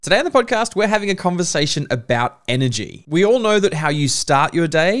Today on the podcast, we're having a conversation about energy. We all know that how you start your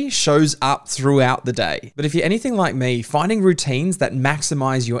day shows up throughout the day. But if you're anything like me, finding routines that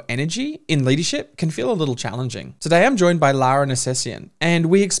maximize your energy in leadership can feel a little challenging. Today, I'm joined by Lara Nersessian,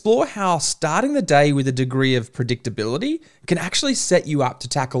 and we explore how starting the day with a degree of predictability can actually set you up to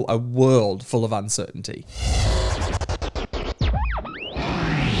tackle a world full of uncertainty.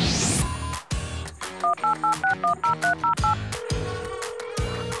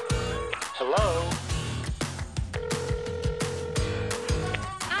 Hello?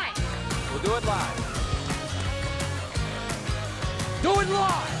 Hi. We'll do it live. Do it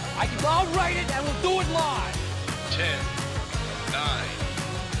live! I'll write it and we'll do it live. 10, 9,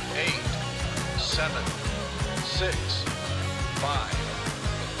 8, 7, 6, 5,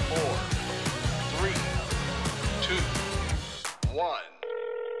 4, 3, 2, 1.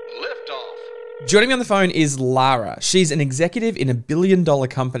 Liftoff. Joining me on the phone is Lara. She's an executive in a billion-dollar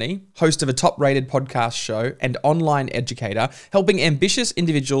company, host of a top-rated podcast show, and online educator, helping ambitious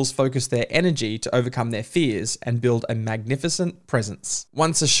individuals focus their energy to overcome their fears and build a magnificent presence.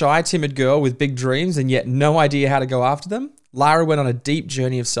 Once a shy, timid girl with big dreams and yet no idea how to go after them, Lara went on a deep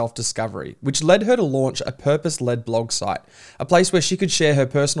journey of self-discovery, which led her to launch a purpose-led blog site, a place where she could share her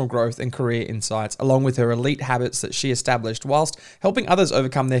personal growth and career insights, along with her elite habits that she established whilst helping others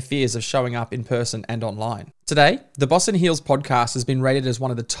overcome their fears of showing up in person and online. Today, the Boss in Heels podcast has been rated as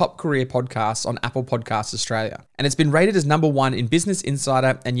one of the top career podcasts on Apple Podcasts Australia, and it's been rated as number one in Business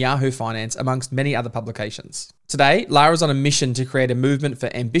Insider and Yahoo Finance, amongst many other publications. Today, Lara's on a mission to create a movement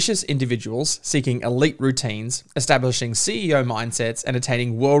for ambitious individuals seeking elite routines, establishing CEO mindsets, and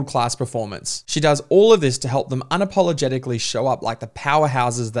attaining world-class performance. She does all of this to help them unapologetically show up like the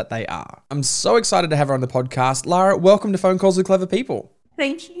powerhouses that they are. I'm so excited to have her on the podcast. Lara, welcome to Phone Calls with Clever People.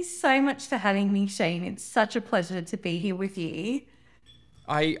 Thank you so much for having me, Shane. It's such a pleasure to be here with you.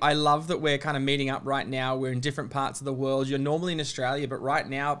 I love that we're kind of meeting up right now. We're in different parts of the world. You're normally in Australia, but right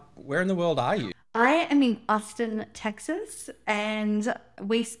now, where in the world are you? I am in Austin, Texas, and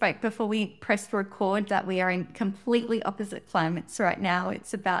we spoke before we pressed record that we are in completely opposite climates right now.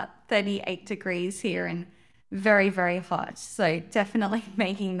 It's about 38 degrees here and very, very hot. So definitely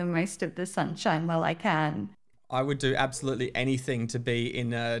making the most of the sunshine while I can. I would do absolutely anything to be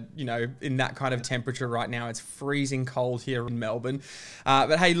in in that kind of temperature right now. It's freezing cold here in Melbourne.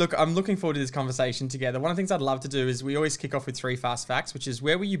 But hey, look, I'm looking forward to this conversation together. One of the things I'd love to do is we always kick off with 3 fast facts, which is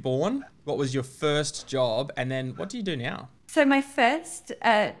where were you born? What was your first job? And then what do you do now? So my first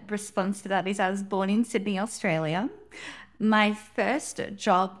response to that is I was born in Sydney, Australia. My first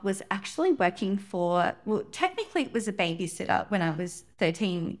job was actually working technically it was a babysitter when I was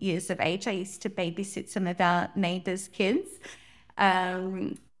 13 years of age. I used to babysit some of our neighbours' kids.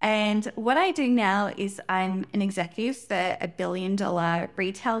 And what I do now is I'm an executive for a billion-dollar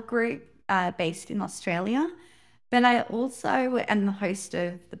retail group based in Australia. But I also am the host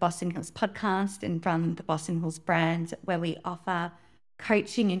of the Boss in Heels podcast and run the Boss in Heels brand, where we offer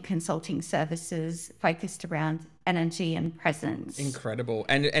coaching and consulting services focused around energy and presence. Incredible.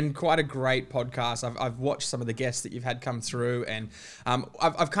 And quite a great podcast. I've watched some of the guests that you've had come through, and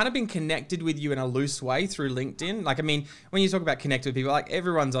I've kind of been connected with you in a loose way through LinkedIn. Like, I mean, when you talk about connect with people, like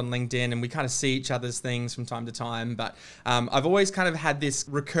everyone's on LinkedIn and we kind of see each other's things from time to time. But I've always kind of had this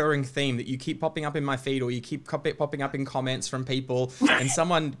recurring theme that you keep popping up in my feed, or you keep popping up in comments from people. And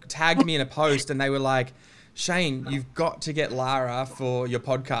someone tagged me in a post and they were like, Shane, you've got to get Lara for your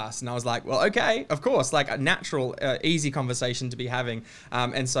podcast. And I was like, well, okay, of course, like a natural, easy conversation to be having.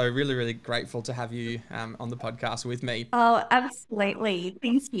 And so really, really grateful to have you on the podcast with me. Oh, absolutely.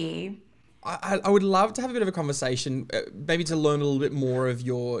 Thank you. I would love to have a bit of a conversation, maybe to learn a little bit more of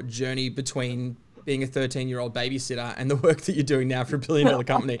your journey between being a 13-year-old babysitter and the work that you're doing now for a billion-dollar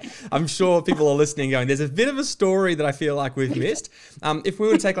company. I'm sure people are listening going, there's a bit of a story that I feel like we've missed. If we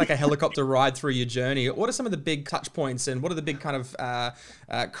were to take like a helicopter ride through your journey, what are some of the big touch points and what are the big kind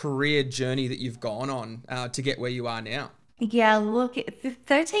of career journey that you've gone on to get where you are now? Yeah, look, the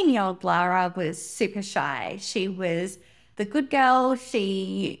 13-year-old Lara was super shy. She was the good girl.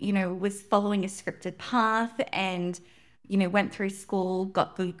 She, was following a scripted path and went through school,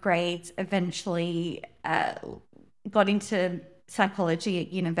 got good grades, eventually got into psychology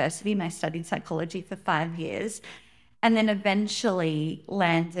at university, and I studied psychology for 5 years, and then eventually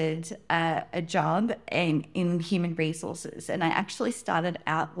landed a job in human resources. And I actually started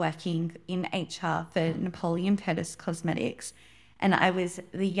out working in HR for Napoleon Pettis Cosmetics. And I was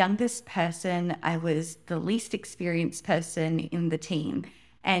the youngest person. I was the least experienced person in the team.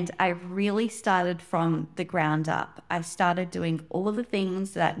 And I really started from the ground up. I started doing all of the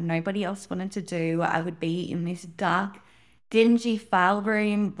things that nobody else wanted to do. I would be in this dark dingy file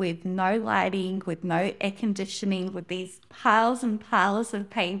room with no lighting, with no air conditioning, with these piles and piles of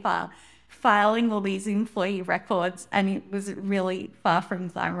paper, filing all these employee records. And it was really far from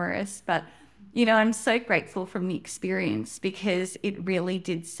glamorous. But, I'm so grateful from the experience because it really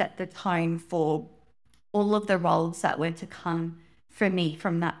did set the tone for all of the roles that were to come for me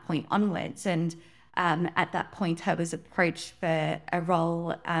from that point onwards. And at that point, I was approached for a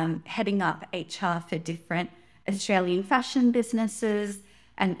role heading up HR for different Australian fashion businesses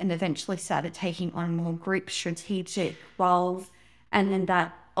and eventually started taking on more group strategic roles. And then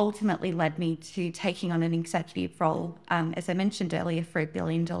that ultimately led me to taking on an executive role, as I mentioned earlier, for $1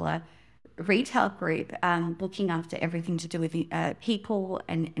 billion retail group, looking after everything to do with people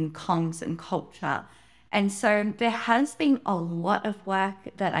and comms and culture. And so there has been a lot of work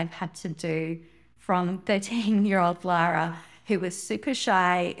that I've had to do from 13-year-old Lara, who was super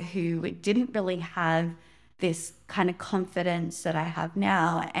shy, who didn't really have this kind of confidence that I have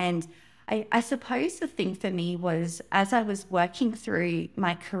now. And I suppose the thing for me was, as I was working through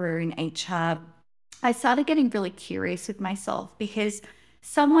my career in HR, I started getting really curious with myself because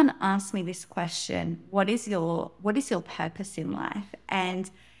someone asked me this question: what is your purpose in life?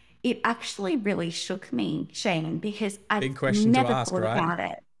 And it actually really shook me, Shane, because I've never thought about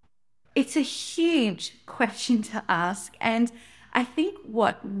it. It's a huge question to ask. And I think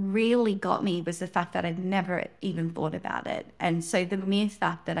what really got me was the fact that I'd never even thought about it. And so the mere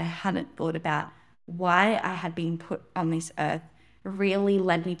fact that I hadn't thought about why I had been put on this earth really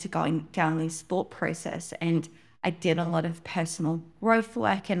led me to going down this thought process. And I did a lot of personal growth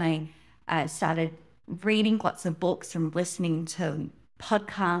work, and I started reading lots of books and listening to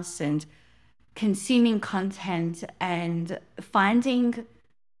podcasts and consuming content and finding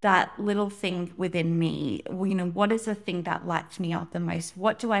that little thing within me. What is the thing that lights me up the most?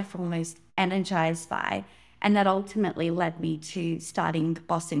 What do I feel most energized by? And that ultimately led me to starting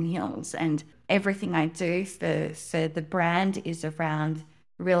Boss in Heels. And everything I do for the brand is around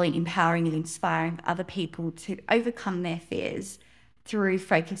really empowering and inspiring other people to overcome their fears through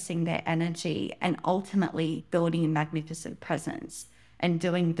focusing their energy and ultimately building a magnificent presence and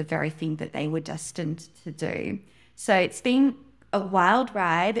doing the very thing that they were destined to do. So it's been a wild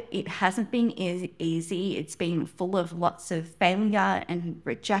ride. It hasn't been easy. It's been full of lots of failure and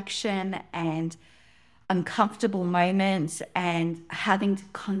rejection and uncomfortable moments and having to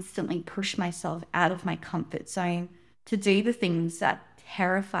constantly push myself out of my comfort zone to do the things that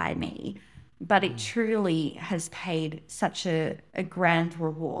terrify me. But it truly has paid such a grand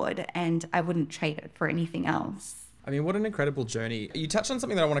reward, and I wouldn't trade it for anything else. I mean, what an incredible journey. You touched on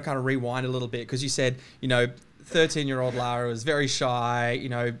something that I want to kind of rewind a little bit, because you said, 13-year-old Lara was very shy,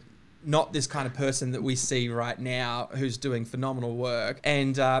 not this kind of person that we see right now who's doing phenomenal work.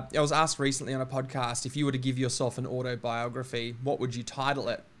 And I was asked recently on a podcast, if you were to give yourself an autobiography, what would you title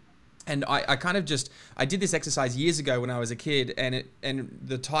it? And I did this exercise years ago when I was a kid, and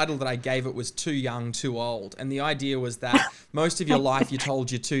the title that I gave it was Too Young, Too Old. And the idea was that most of your life you're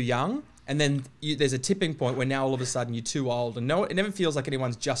told you're too young, and then there's a tipping point where now all of a sudden you're too old. And no, it never feels like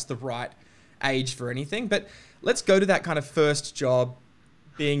anyone's just the right age for anything. But let's go to that kind of first job,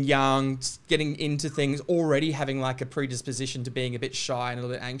 being young, getting into things, already having like a predisposition to being a bit shy and a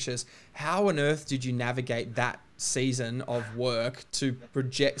little bit anxious. How on earth did you navigate that season of work to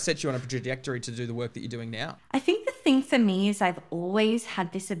set you on a trajectory to do the work that you're doing now? I think the thing for me is I've always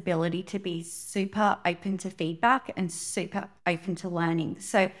had this ability to be super open to feedback and super open to learning.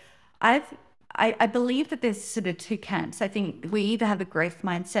 So I believe that there's sort of two camps. I think we either have a growth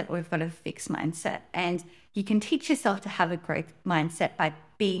mindset or we've got a fixed mindset. And you can teach yourself to have a growth mindset by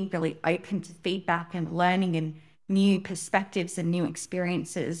being really open to feedback and learning and new perspectives and new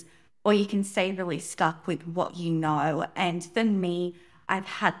experiences, or you can stay really stuck with what you know. And for me, I've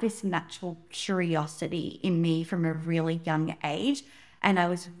had this natural curiosity in me from a really young age, and I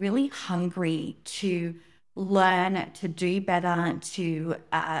was really hungry to learn, to do better, to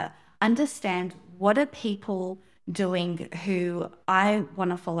understand what are people doing who I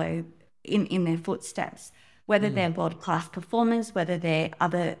want to follow in their footsteps, whether they're world-class performers, whether they're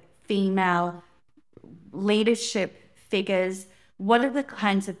other female leadership figures. What are the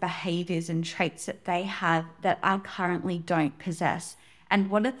kinds of behaviors and traits that they have that I currently don't possess? And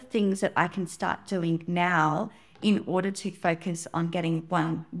what are the things that I can start doing now in order to focus on getting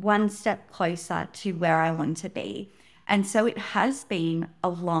one step closer to where I want to be? And so it has been a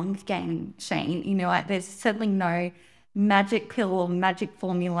long game, Shane. There's certainly no magic pill or magic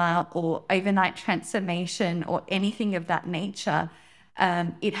formula or overnight transformation or anything of that nature.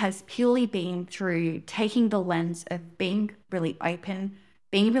 It has purely been through taking the lens of being really open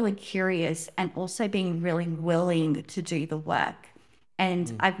being really curious and also being really willing to do the work.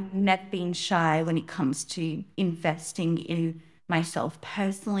 And I've never been shy when it comes to investing in myself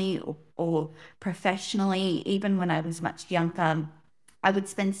personally or professionally. Even when I was much younger, I would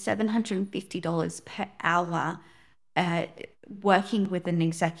spend $750 per hour working with an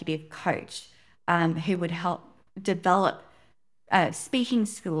executive coach who would help develop speaking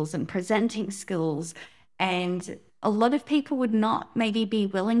skills and presenting skills. And a lot of people would not maybe be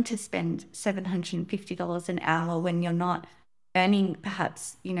willing to spend $750 an hour when you're not earning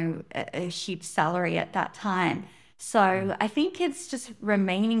perhaps, a huge salary at that time. So I think it's just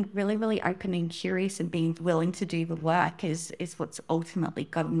remaining really, really open and curious and being willing to do the work is what's ultimately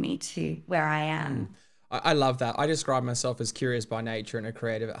gotten me to where I am. I love that. I describe myself as curious by nature and a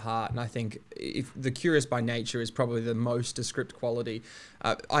creative at heart. And I think if the curious by nature is probably the most descriptive quality.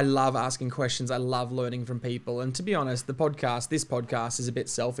 I love asking questions. I love learning from people. And to be honest, this podcast is a bit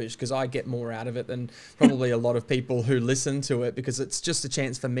selfish because I get more out of it than probably a lot of people who listen to it, because it's just a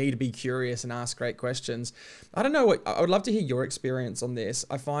chance for me to be curious and ask great questions. I don't know I would love to hear your experience on this.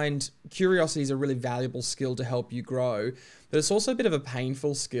 I find curiosity is a really valuable skill to help you grow, but it's also a bit of a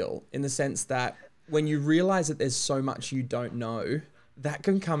painful skill in the sense that when you realize that there's so much you don't know, that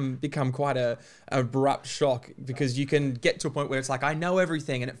can become quite a abrupt shock, because you can get to a point where it's like, I know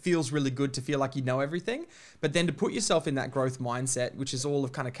everything, and it feels really good to feel like you know everything. But then to put yourself in that growth mindset, which is all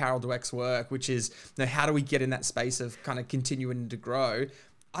of kind of Carol Dweck's work, which is, how do we get in that space of kind of continuing to grow?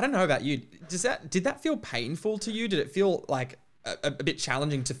 I don't know about you. Did that feel painful to you? Did it feel like a bit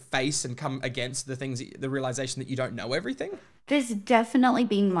challenging to face and come against the realization that you don't know everything? There's definitely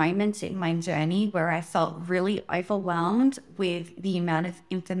been moments in my journey where I felt really overwhelmed with the amount of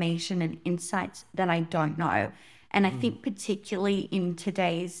information and insights that I don't know. And I think particularly in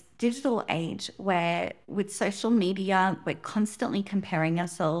today's digital age, where with social media, we're constantly comparing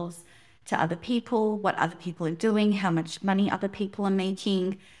ourselves to other people, what other people are doing, how much money other people are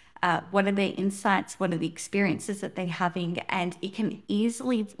making, what are their insights, what are the experiences that they're having. And it can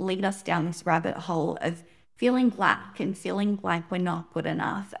easily lead us down this rabbit hole of feeling black and feeling like we're not good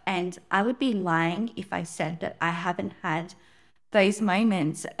enough. And I would be lying if I said that I haven't had those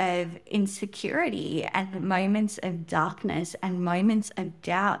moments of insecurity and moments of darkness and moments of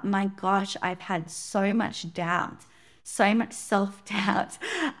doubt. My gosh, I've had so much doubt, so much self-doubt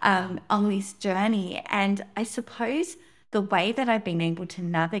on this journey. And I suppose the way that I've been able to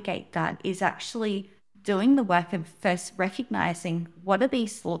navigate that is actually doing the work of first recognizing, what are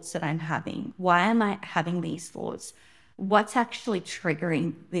these thoughts that I'm having? Why am I having these thoughts? What's actually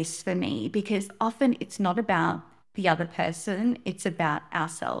triggering this for me? Because often it's not about the other person, it's about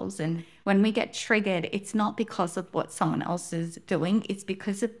ourselves. And when we get triggered, it's not because of what someone else is doing, it's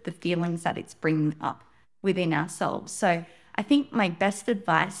because of the feelings that it's bringing up within ourselves. So I think my best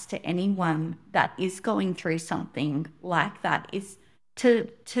advice to anyone that is going through something like that is to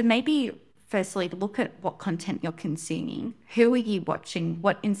maybe firstly look at what content you're consuming. Who are you watching?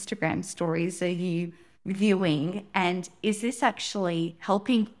 What Instagram stories are you viewing? And is this actually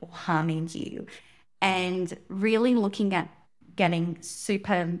helping or harming you? And really looking at getting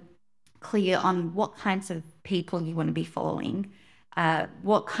super clear on what kinds of people you want to be following,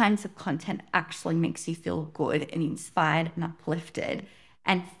 what kinds of content actually makes you feel good and inspired and uplifted,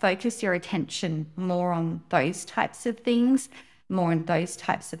 and focus your attention more on those types of things, more on those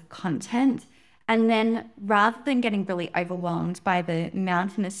types of content. And then rather than getting really overwhelmed by the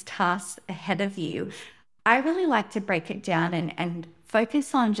mountainous tasks ahead of you, I really like to break it down and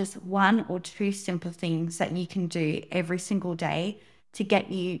focus on just one or two simple things that you can do every single day to get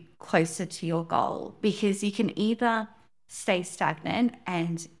you closer to your goal. Because you can either stay stagnant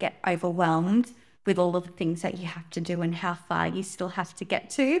and get overwhelmed with all of the things that you have to do and how far you still have to get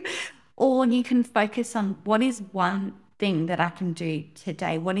to, or you can focus on what is one thing that I can do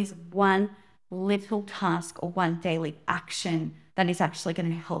today, what is one little task or one daily action that is actually going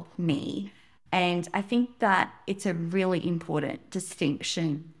to help me. And I think that it's a really important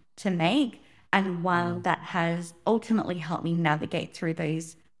distinction to make, and one that has ultimately helped me navigate through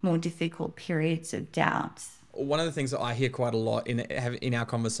those more difficult periods of doubt. One of the things that I hear quite a lot in our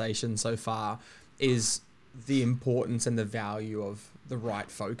conversation so far is the importance and the value of the right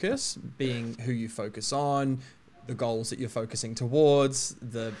focus, being who you focus on, the goals that you're focusing towards,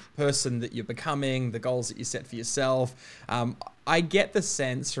 the person that you're becoming, the goals that you set for yourself. I get the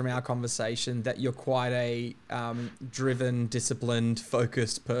sense from our conversation that you're quite a driven, disciplined,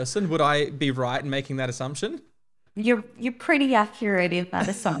 focused person. Would I be right in making that assumption? You're pretty accurate in that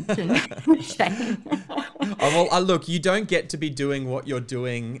assumption, Shane. Oh, well, look, you don't get to be doing what you're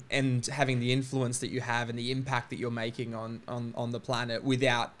doing and having the influence that you have and the impact that you're making on the planet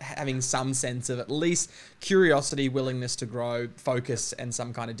without having some sense of at least curiosity, willingness to grow, focus, and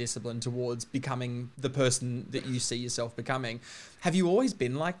some kind of discipline towards becoming the person that you see yourself becoming. Have you always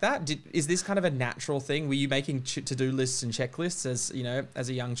been like that? Is this kind of a natural thing? Were you making to-do lists and checklists as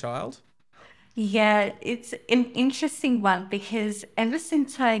a young child? Yeah, it's an interesting one because ever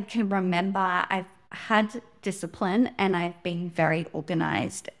since I can remember, I've had discipline and I've been very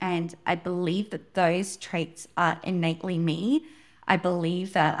organized. And I believe that those traits are innately me. I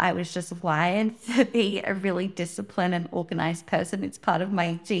believe that I was just wired to be a really disciplined and organized person. It's part of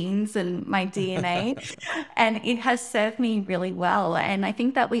my genes and my DNA. And it has served me really well. And I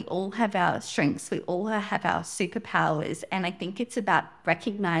think that we all have our strengths, we all have our superpowers. And I think it's about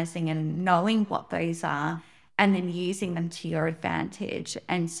recognizing and knowing what those are and then using them to your advantage.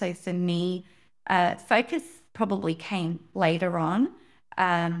 And so for me, focus probably came later on,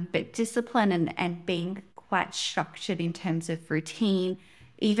 but discipline and being quite structured in terms of routine.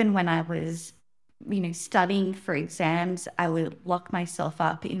 Even when I was, studying for exams, I would lock myself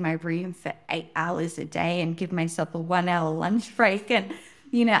up in my room for 8 hours a day and give myself a 1 hour lunch break. And,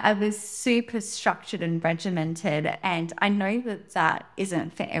 I was super structured and regimented. And I know that that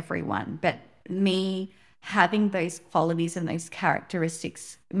isn't for everyone, but me having those qualities and those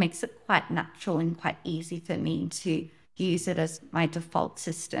characteristics makes it quite natural and quite easy for me to use it as my default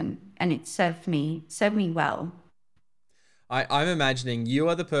system, and it served me well. I'm imagining you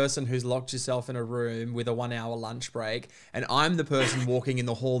are the person who's locked yourself in a room with a 1 hour lunch break, and I'm the person walking in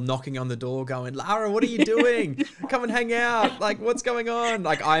the hall, knocking on the door, going, "Lara, what are you doing? Come and hang out. Like, what's going on?"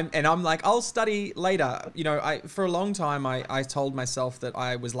 I'm like, "I'll study later." For a long time, I told myself that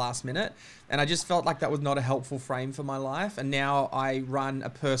I was last minute, and I just felt like that was not a helpful frame for my life. And now I run a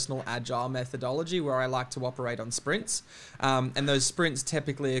personal agile methodology where I like to operate on sprints. And those sprints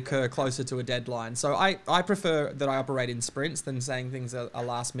typically occur closer to a deadline. So I prefer that I operate in sprints than saying things are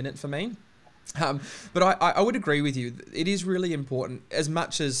last minute for me. But I would agree with you. It is really important. As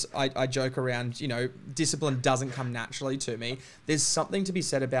much as I joke around, discipline doesn't come naturally to me. There's something to be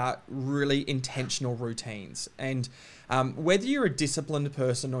said about really intentional routines. And whether you're a disciplined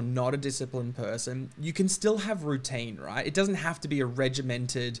person or not a disciplined person, you can still have routine, right? It doesn't have to be a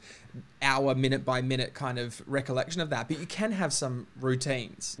regimented hour, minute by minute kind of recollection of that, but you can have some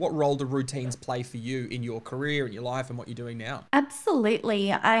routines. What role do routines play for you in your career, in your life, and what you're doing now?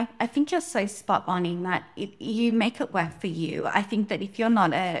 Absolutely. I think you're so spot on in that you make it work for you. I think that if you're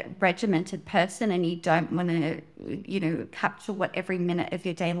not a regimented person and you don't want to, capture what every minute of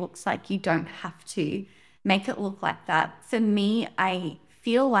your day looks like, you don't have to make it look like that. For me, I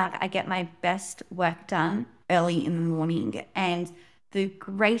feel like I get my best work done early in the morning, and the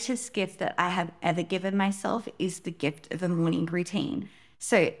greatest gift that I have ever given myself is the gift of a morning routine.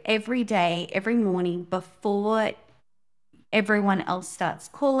 So every day, every morning, before everyone else starts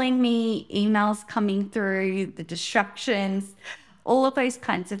calling me, emails coming through, the distractions, all of those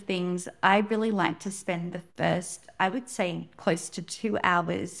kinds of things, I really like to spend the first, I would say, close to 2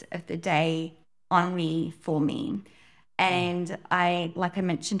 hours of the day on me, for me. And like I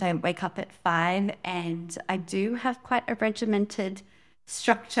mentioned, I wake up at 5 and I do have quite a regimented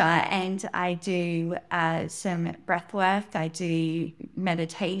structure, and I do some breath work, I do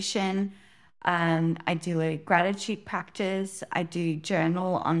meditation, I do a gratitude practice, I do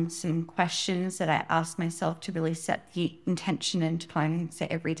journal on some questions that I ask myself to really set the intention and tone for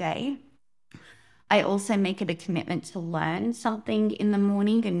every day. I also make it a commitment to learn something in the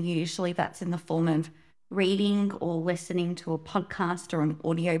morning, and usually that's in the form of reading or listening to a podcast or an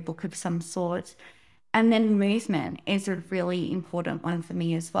audiobook of some sort. And then movement is a really important one for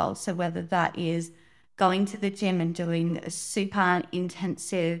me as well. So whether that is going to the gym and doing a super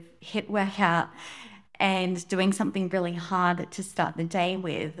intensive HIIT workout and doing something really hard to start the day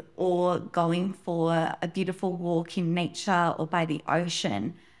with, or going for a beautiful walk in nature or by the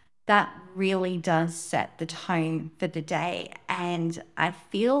ocean, that really does set the tone for the day. And I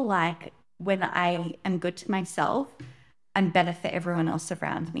feel like when I am good to myself, I'm better for everyone else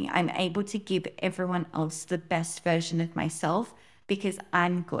around me. I'm able to give everyone else the best version of myself because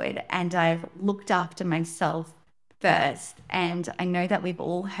I'm good and I've looked after myself first. And I know that we've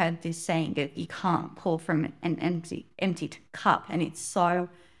all heard this saying that you can't pour from an empty cup. And it's so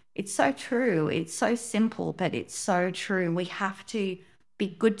true. It's so simple, but it's so true. We have to be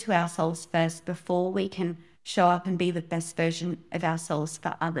good to ourselves first before we can show up and be the best version of ourselves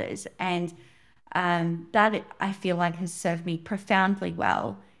for others. And that I feel like has served me profoundly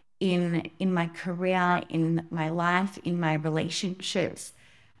well in my career, in my life, in my relationships.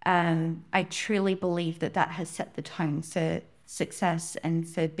 I truly believe that has set the tone for success and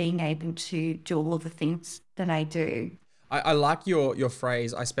for being able to do all of the things that I do. I like your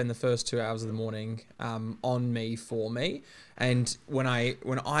phrase. I spend the first 2 hours of the morning on me, for me, and when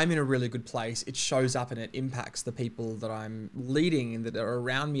I'm in a really good place, it shows up and it impacts the people that I'm leading and that are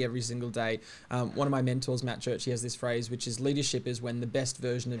around me every single day. One of my mentors, Matt Church, he has this phrase, which is leadership is when the best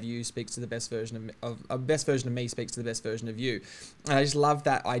version of you speaks to the best version of best version of me speaks to the best version of you. And I just love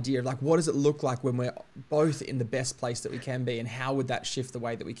that idea of like, what does it look like when we're both in the best place that we can be, and how would that shift the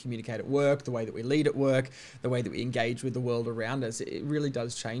way that we communicate at work, the way that we lead at work, the way that we engage with the world around us? It really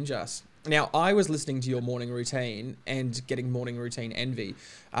does change us. Now, I was listening to your morning routine and getting morning routine envy.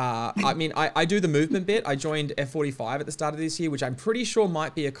 I mean, I do the movement bit. I joined F45 at the start of this year, which I'm pretty sure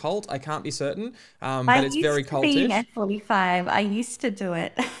might be a cult. I can't be certain, but it's very cultish. F45. I used to do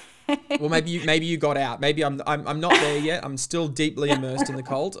it. Well, maybe you got out. Maybe I'm not there yet. I'm still deeply immersed in the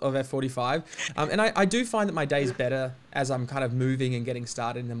cult of F45, and I do find that my day's better as I'm kind of moving and getting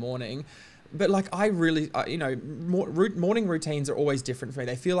started in the morning. But like, I really, morning routines are always different for me.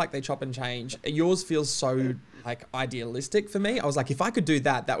 They feel like they chop and change. Yours feels so like idealistic for me. I was like, if I could do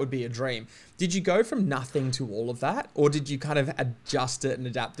that, that would be a dream. Did you go from nothing to all of that, or did you kind of adjust it and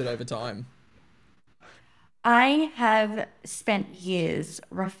adapt it over time? I have spent years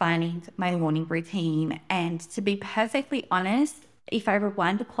refining my morning routine, and to be perfectly honest, if I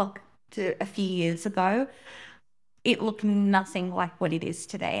rewind the clock to a few years ago, it looked nothing like what it is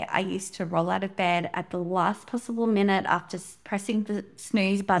today. I used to roll out of bed at the last possible minute after pressing the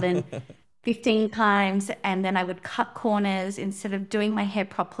snooze button 15 times, and then I would cut corners. Instead of doing my hair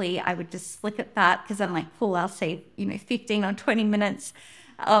properly, I would just slick at that because I'm like, cool, I'll save 15 or 20 minutes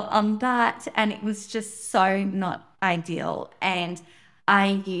on that. And it was just so not ideal. And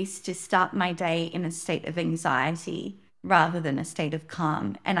I used to start my day in a state of anxiety rather than a state of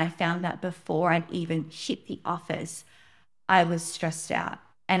calm. And I found that before I'd even hit the office, I was stressed out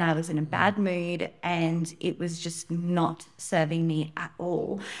and I was in a bad mood, and it was just not serving me at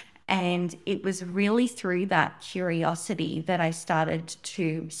all. And it was really through that curiosity that I started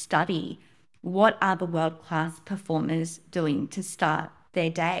to study what are the world-class performers doing to start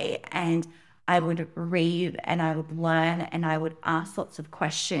their day. And I would read and I would learn and I would ask lots of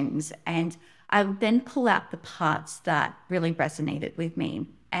questions, and I would then pull out the parts that really resonated with me.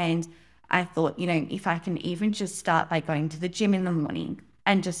 And I thought, if I can even just start by going to the gym in the morning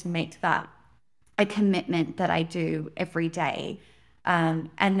and just make that a commitment that I do every day. And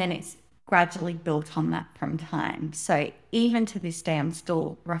then it's gradually built on that from time. So even to this day, I'm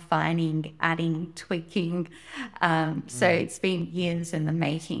still refining, adding, tweaking. So it's been years in the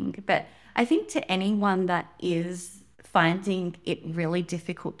making. But I think to anyone that is finding it really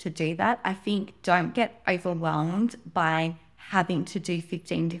difficult to do that, I think don't get overwhelmed by having to do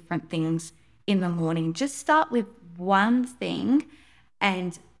 15 different things in the morning. Just start with one thing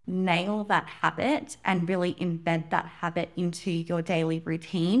and nail that habit and really embed that habit into your daily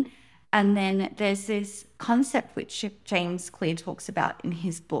routine. And then there's this concept which James Clear talks about in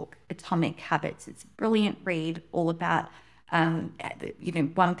his book, Atomic Habits. It's a brilliant read, all about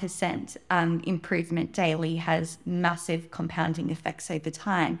 1% improvement daily has massive compounding effects over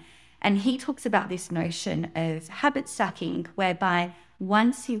time. And he talks about this notion of habit stacking, whereby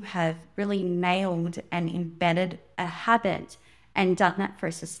once you have really nailed and embedded a habit and done that for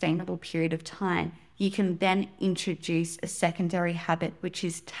a sustainable period of time, you can then introduce a secondary habit which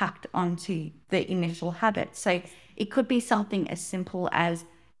is tacked onto the initial habit. So it could be something as simple as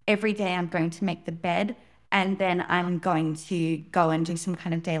every day I'm going to make the bed, and then I'm going to go and do some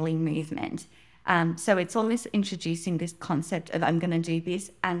kind of daily movement. So it's almost introducing this concept of I'm going to do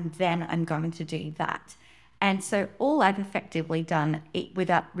this and then I'm going to do that. And so all I've effectively done,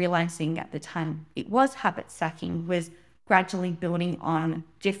 without realizing at the time it was habit stacking, was gradually building on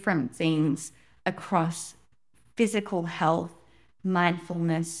different things across physical health,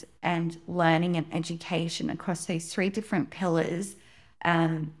 mindfulness, and learning and education, across those three different pillars,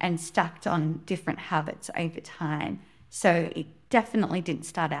 and stacked on different habits over time. So it definitely didn't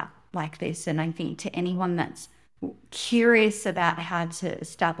start out like this. And I think to anyone that's curious about how to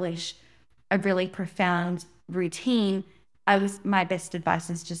establish a really profound routine, my best advice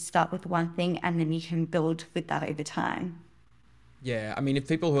is just start with one thing and then you can build with that over time. Yeah, I mean, if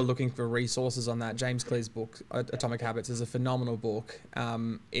people who are looking for resources on that, James Clear's book, Atomic Habits, is a phenomenal book.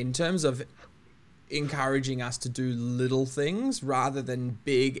 In terms of encouraging us to do little things rather than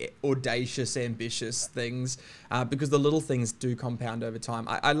big, audacious, ambitious things, because the little things do compound over time.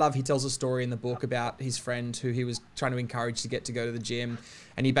 I love, he tells a story in the book about his friend who he was trying to encourage to go to the gym.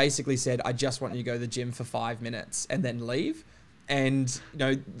 And he basically said, I just want you to go to the gym for 5 minutes and then leave. And,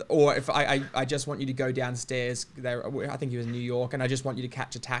 or if I just want you to go downstairs there, I think he was in New York, and I just want you to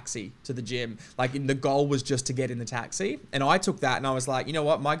catch a taxi to the gym. Like, the goal was just to get in the taxi. And I took that and I was like, you know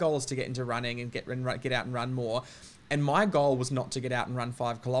what? My goal is to get into running and get out and run more. And my goal was not to get out and run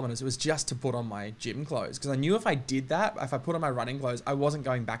 5 kilometers. It was just to put on my gym clothes. Because I knew if I did that, if I put on my running clothes, I wasn't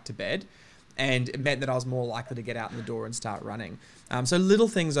going back to bed. And it meant that I was more likely to get out in the door and start running. So little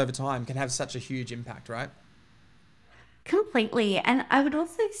things over time can have such a huge impact, right? Completely. And I would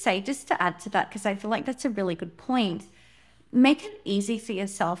also say, just to add to that, because I feel like that's a really good point, make it easy for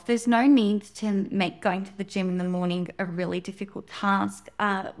yourself. There's no need to make going to the gym in the morning a really difficult task.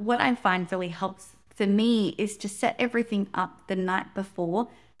 What I find really helps for me is to set everything up the night before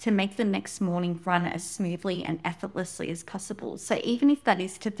to make the next morning run as smoothly and effortlessly as possible. So even if that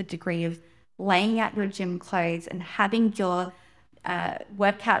is to the degree of laying out your gym clothes and having your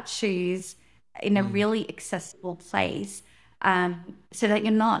workout shoes in a really accessible place, so that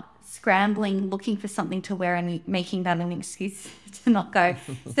you're not scrambling, looking for something to wear and making that an excuse to not go.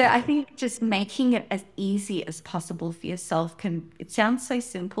 So I think just making it as easy as possible for yourself it sounds so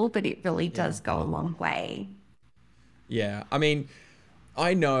simple, but it really does go a long way. Yeah. I mean,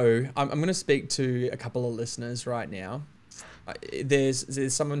 I know I'm going to speak to a couple of listeners right now.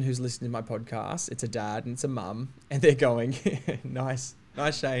 There's someone who's listening to my podcast. It's a dad and it's a mum, and they're going, nice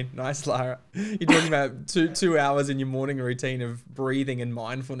Shane, nice Lara. You're talking about two hours in your morning routine of breathing and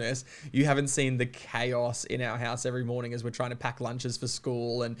mindfulness. You haven't seen the chaos in our house every morning as we're trying to pack lunches for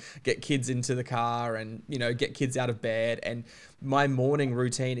school and get kids into the car and, get kids out of bed. And my morning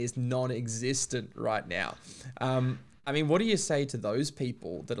routine is non-existent right now. I mean, what do you say to those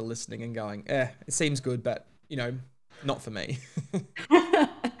people that are listening and going, it seems good, but, not for me?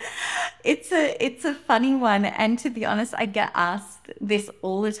 It's a funny one. And to be honest, I get asked this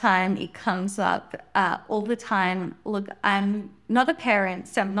all the time. It comes up all the time. Look, I'm not a parent,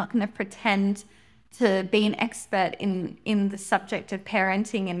 so I'm not going to pretend to be an expert in the subject of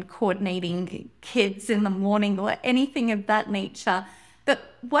parenting and coordinating kids in the morning or anything of that nature. But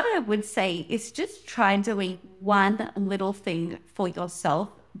what I would say is just try doing one little thing for yourself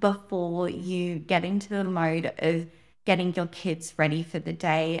before you get into the mode of getting your kids ready for the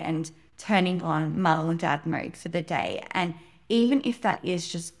day and turning on mum and dad mode for the day. And even if that is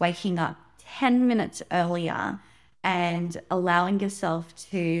just waking up 10 minutes earlier and allowing yourself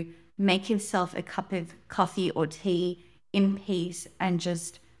to make yourself a cup of coffee or tea in peace and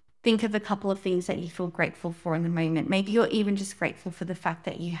just think of a couple of things that you feel grateful for in the moment. Maybe you're even just grateful for the fact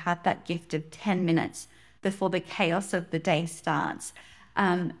that you had that gift of 10 minutes before the chaos of the day starts.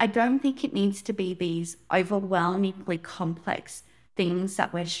 I don't think it needs to be these overwhelmingly complex things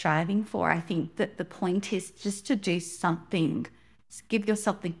that we're striving for. I think that the point is just to do something. Just give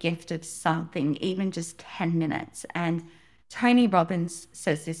yourself the gift of something, even just 10 minutes. And Tony Robbins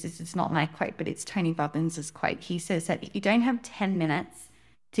says this is not my quote, but it's Tony Robbins' quote. He says that if you don't have 10 minutes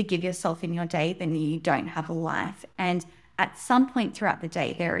to give yourself in your day, then you don't have a life. And at some point throughout the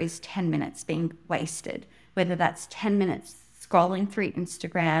day, there is 10 minutes being wasted, whether that's 10 minutes scrolling through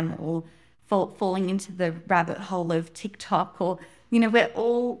Instagram or falling into the rabbit hole of TikTok, or, we're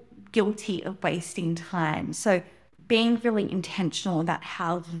all guilty of wasting time. So being really intentional about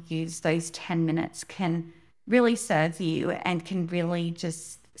how you use those 10 minutes can really serve you and can really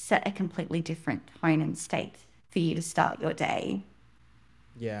just set a completely different tone and state for you to start your day.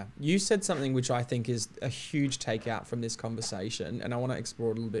 Yeah, you said something which I think is a huge takeout from this conversation, and I want to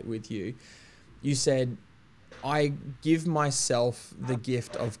explore it a little bit with you. You said, I give myself the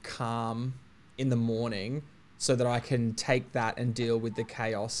gift of calm in the morning so that I can take that and deal with the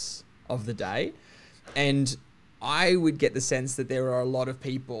chaos of the day. And I would get the sense that there are a lot of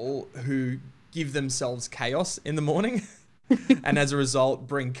people who give themselves chaos in the morning and as a result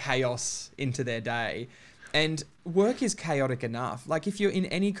bring chaos into their day. And work is chaotic enough. Like, if you're in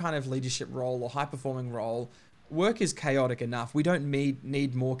any kind of leadership role or high-performing role, work is chaotic enough. We don't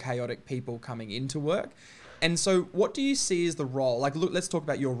need more chaotic people coming into work. And so what do you see as the role? Like, look, let's talk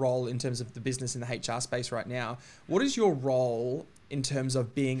about your role in terms of the business in the HR space right now. What is your role in terms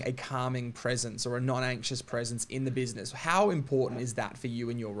of being a calming presence or a non-anxious presence in the business? How important is that for you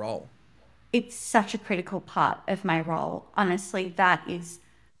in your role? It's such a critical part of my role. Honestly,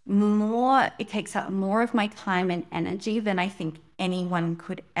 it takes up more of my time and energy than I think anyone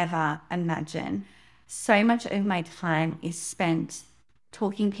could ever imagine. So much of my time is spent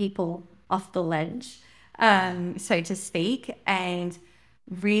talking people off the ledge, so to speak, and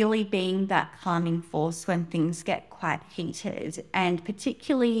really being that calming force when things get quite heated. And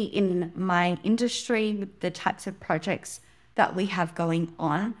particularly in my industry, with the types of projects that we have going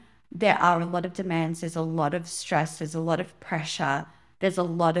on, there are a lot of demands, there's a lot of stress, there's a lot of pressure, there's a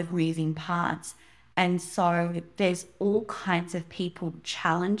lot of moving parts. And so there's all kinds of people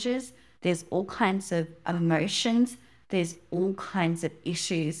challenges, there's all kinds of emotions, there's all kinds of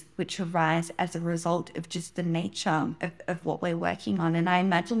issues which arise as a result of just the nature of what we're working on. And I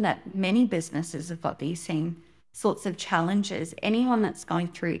imagine that many businesses have got these same sorts of challenges. Anyone that's going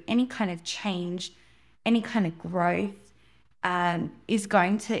through any kind of change, any kind of growth, is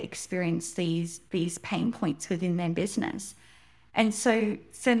going to experience these pain points within their business. And so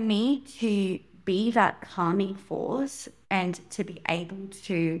for me to be that calming force and to be able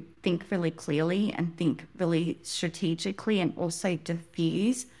to think really clearly and think really strategically and also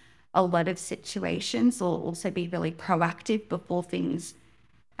diffuse a lot of situations, or also be really proactive before things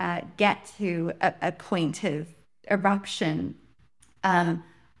get to a point of eruption,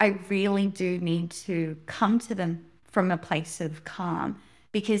 I really do need to come to them from a place of calm,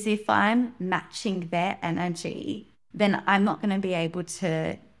 because if I'm matching their energy, then I'm not going to be able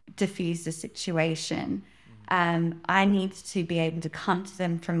to diffuse the situation. I need to be able to come to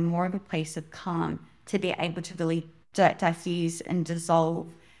them from more of a place of calm to be able to really diffuse and dissolve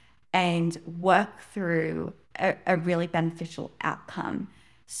and work through a really beneficial outcome.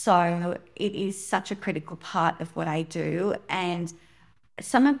 So it is such a critical part of what I do. And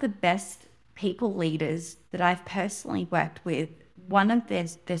some of the best people leaders that I've personally worked with, one of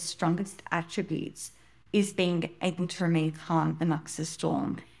their strongest attributes is being able to remain calm amongst the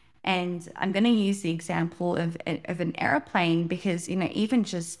storm. And I'm going to use the example of an airplane, because, even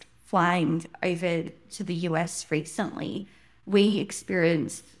just flying over to the US recently, we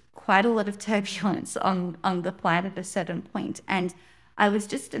experienced quite a lot of turbulence on the flight at a certain point. And I was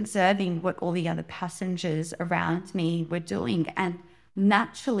just observing what all the other passengers around me were doing. And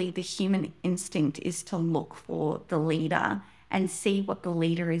naturally, the human instinct is to look for the leader and see what the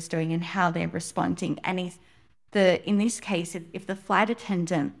leader is doing and how they're responding. And in this case, if the flight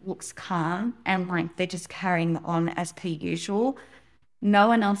attendant looks calm and like they're just carrying on as per usual, no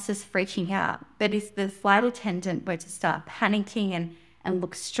one else is freaking out. But if the flight attendant were to start panicking and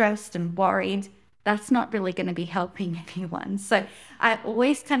look stressed and worried, that's not really going to be helping anyone. So I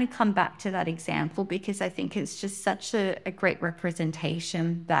always kind of come back to that example, because I think it's just such a great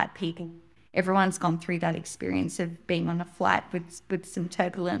representation that everyone's gone through that experience of being on a flight with some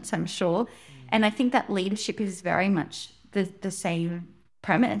turbulence, I'm sure. And I think that leadership is very much the same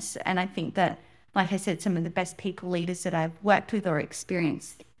premise. And I think that, like I said, some of the best people leaders that I've worked with or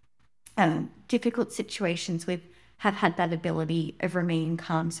experienced difficult situations with have had that ability of remaining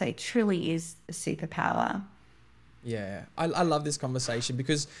calm. So it truly is a superpower. Yeah, I love this conversation,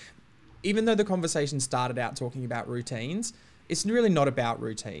 because even though the conversation started out talking about routines, it's really not about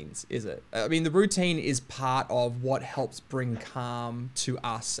routines, is it? I mean, the routine is part of what helps bring calm to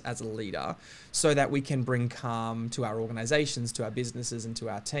us as a leader, so that we can bring calm to our organizations, to our businesses, and to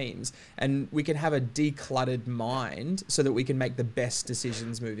our teams. And we can have a decluttered mind so that we can make the best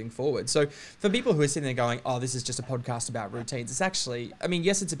decisions moving forward. So for people who are sitting there going, oh, this is just a podcast about routines, it's actually, I mean,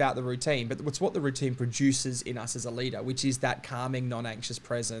 yes, it's about the routine, but it's what the routine produces in us as a leader, which is that calming, non-anxious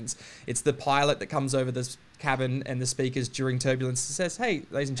presence. It's the pilot that comes over the cabin and the speakers during turbulence and says, hey,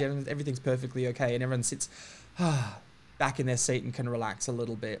 ladies and gentlemen, everything's perfectly okay. And everyone sits back in their seat and can relax a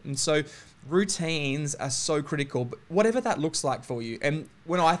little bit. And so routines are so critical, but whatever that looks like for you. And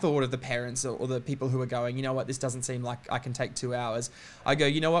when I thought of the parents or the people who are going, you know what, this doesn't seem like I can take 2 hours, I go,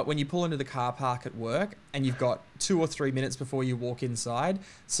 you know what, when you pull into the car park at work and you've got 2 or 3 minutes before you walk inside,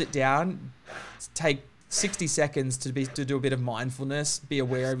 sit down, take 60 seconds to do a bit of mindfulness, be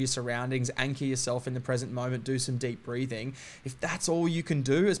aware of your surroundings, anchor yourself in the present moment, do some deep breathing. If that's all you can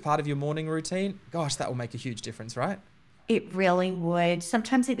do as part of your morning routine, gosh, that will make a huge difference, right? It really would.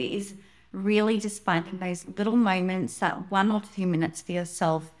 Sometimes it is really just finding those little moments, that 1 or 2 minutes for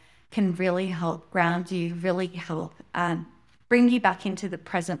yourself can really help ground you, really help bring you back into the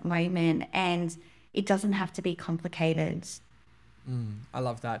present moment. And it doesn't have to be complicated. I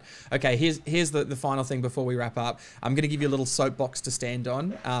love that. Okay, here's the final thing before we wrap up. I'm going to give you a little soapbox to stand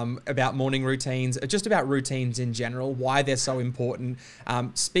on about morning routines, just about routines in general, why they're so important.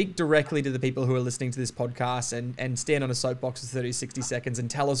 Speak directly to the people who are listening to this podcast and stand on a soapbox for 30, 60 seconds and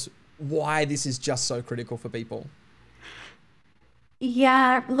tell us why this is just so critical for people.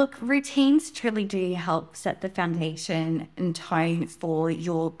 Yeah, look, routines truly do help set the foundation and tone for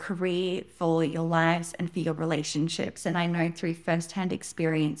your career, for your lives, and for your relationships. And I know through firsthand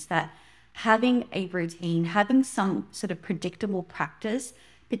experience that having a routine, having some sort of predictable practice,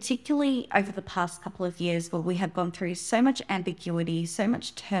 particularly over the past couple of years where we have gone through so much ambiguity, so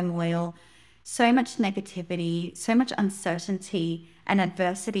much turmoil, so much negativity, so much uncertainty and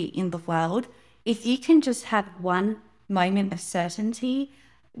adversity in the world. If you can just have one moment of certainty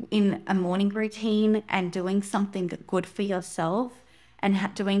in a morning routine and doing something good for yourself and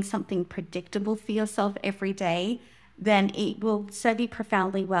doing something predictable for yourself every day, then it will serve you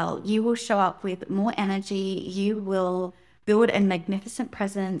profoundly well. You will show up with more energy. You will build a magnificent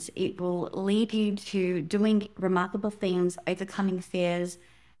presence. It will lead you to doing remarkable things, overcoming fears,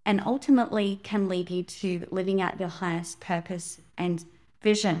 and ultimately can lead you to living out your highest purpose and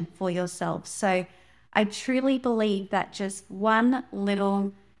vision for yourself. So I truly believe that just one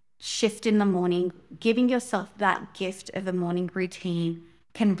little shift in the morning, giving yourself that gift of a morning routine,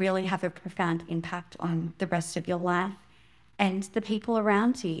 can really have a profound impact on the rest of your life and the people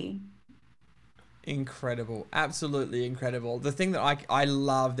around you. Incredible. Absolutely incredible. The thing that I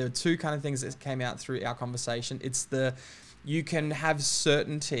love, there are two kind of things that came out through our conversation. It's you can have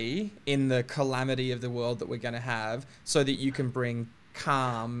certainty in the calamity of the world that we're going to have so that you can bring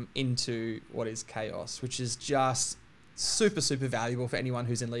calm into what is chaos, which is just super, super valuable for anyone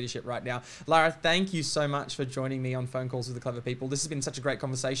who's in leadership right now. Lara, thank you so much for joining me on Phone Calls with the Clever People. This has been such a great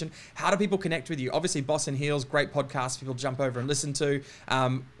conversation. How do people connect with you? Obviously, Boss in Heels, great podcast for people to jump over and listen to.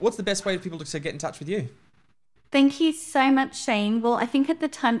 What's the best way for people to get in touch with you? Thank you so much, Shane. Well, I think at the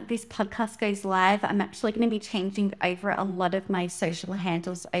time that this podcast goes live, I'm actually going to be changing over a lot of my social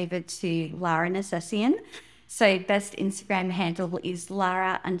handles over to Lara Nersessian. So best Instagram handle is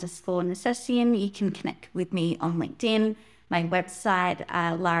Lara_Nersessian. You can connect with me on LinkedIn, my website,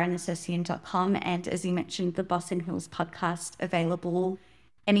 laranersessian.com. And as you mentioned, the Boss in Heels podcast available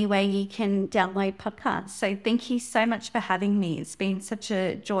anywhere you can download podcasts. So thank you so much for having me. It's been such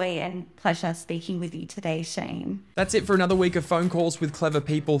a joy and pleasure speaking with you today, Shane. That's it for another week of Phone Calls with Clever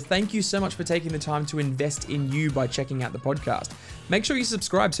People. Thank you so much for taking the time to invest in you by checking out the podcast. Make sure you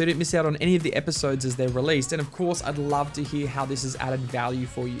subscribe so you don't miss out on any of the episodes as they're released. And of course, I'd love to hear how this has added value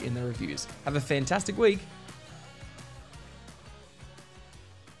for you in the reviews. Have a fantastic week.